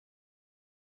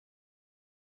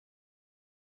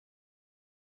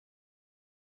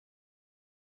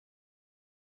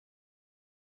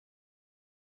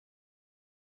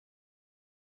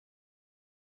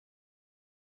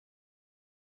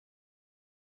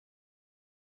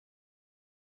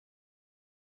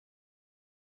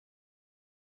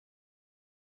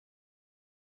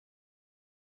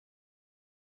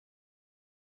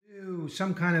Do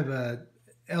some kind of a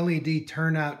LED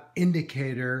turnout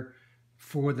indicator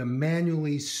for the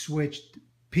manually switched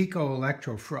Peco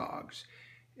Electrofrogs.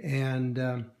 And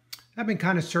I've been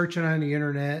kind of searching on the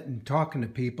internet and talking to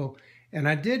people, and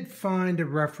I did find a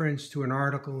reference to an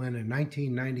article in a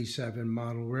 1997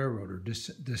 model railroader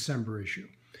December issue.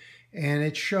 And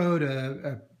it showed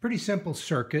a pretty simple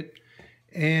circuit,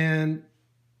 and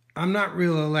I'm not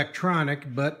real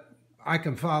electronic, but I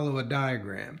can follow a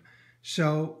diagram.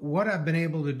 So what I've been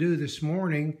able to do this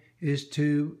morning is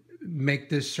to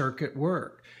make this circuit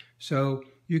work. So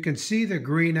you can see the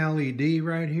green LED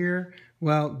right here.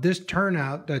 Well, this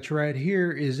turnout that's right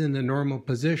here is in the normal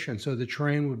position, so the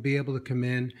train would be able to come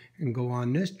in and go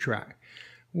on this track.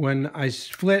 When I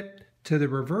flip to the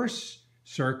reverse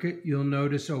circuit, you'll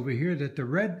notice over here that the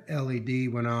red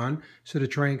LED went on, so the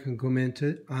train can come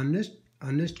into on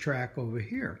this track over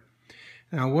here.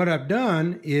 Now what I've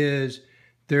done is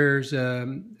there's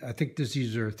I think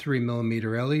these are 3mm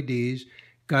LEDs,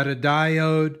 got a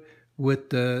diode with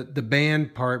the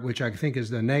band part, which I think is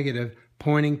the negative,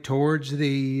 pointing towards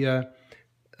the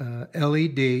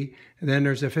LED. And then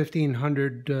there's a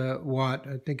 1500 watt,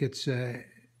 I think it's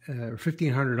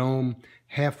 1500 ohm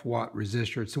half watt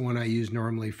resistor. It's the one I use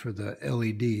normally for the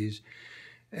LEDs.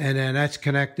 And then that's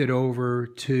connected over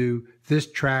to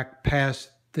this track past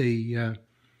the,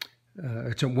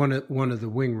 it's one of the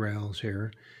wing rails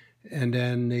here. And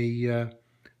then the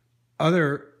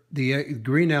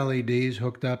green LEDs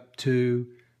hooked up to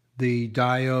the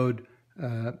diode,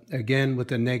 again with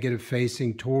the negative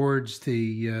facing towards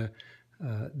the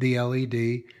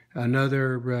LED,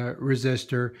 another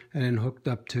resistor, and then hooked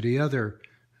up to the other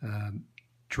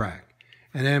track.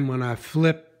 And then when I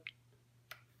flip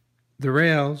the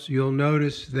rails, you'll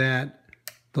notice that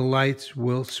the lights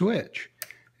will switch.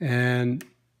 And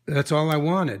that's all I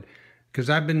wanted, because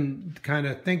I've been kind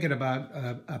of thinking about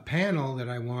a panel that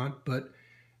I want, but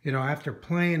you know, after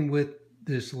playing with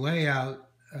this layout,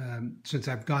 since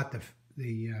I've got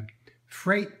the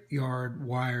freight yard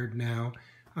wired now,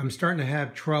 I'm starting to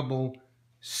have trouble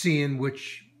seeing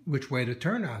which way the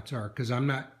turnouts are, because I'm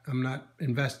not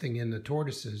investing in the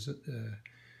tortoises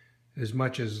as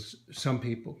much as some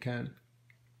people can.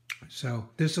 So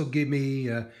this will give me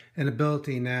an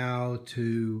ability now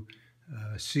to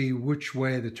see which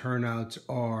way the turnouts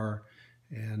are,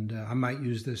 and I might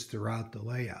use this throughout the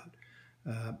layout.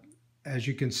 As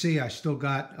you can see, I still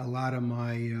got a lot of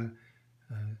my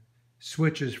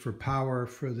switches for power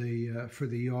for the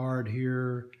yard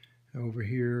here, over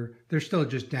here. They're still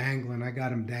just dangling. I got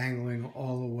them dangling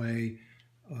all the way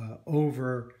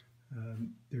over.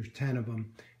 There's 10 of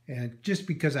them, and just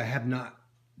because I have not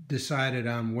decided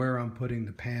on where I'm putting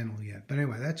the panel yet. But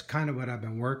anyway, that's kind of what I've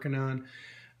been working on.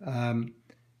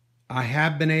 I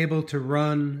have been able to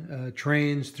run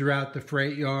trains throughout the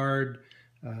freight yard,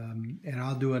 and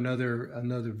I'll do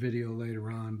another video later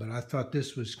on, but I thought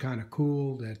this was kind of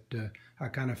cool that I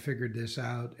kind of figured this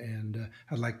out, and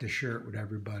I'd like to share it with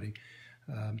everybody.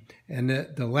 And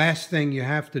the last thing you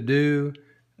have to do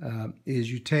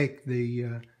is you take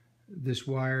this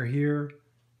wire here.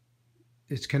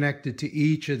 It's connected to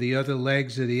each of the other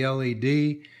legs of the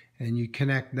LED, and you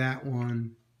connect that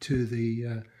one to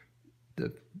the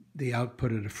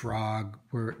output of the frog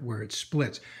where it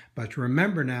splits. But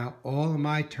remember now, all of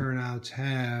my turnouts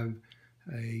have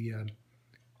a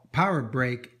power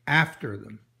break after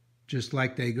them, just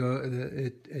like they go.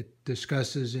 It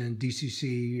discusses in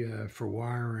DCC for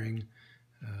wiring,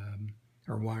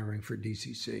 or wiring for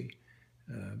DCC.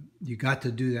 You got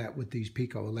to do that with these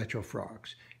Peco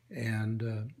Electrofrogs,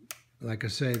 and like I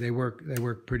say, they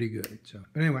work pretty good. So,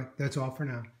 but anyway, that's all for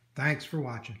now. Thanks for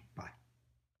watching. Bye.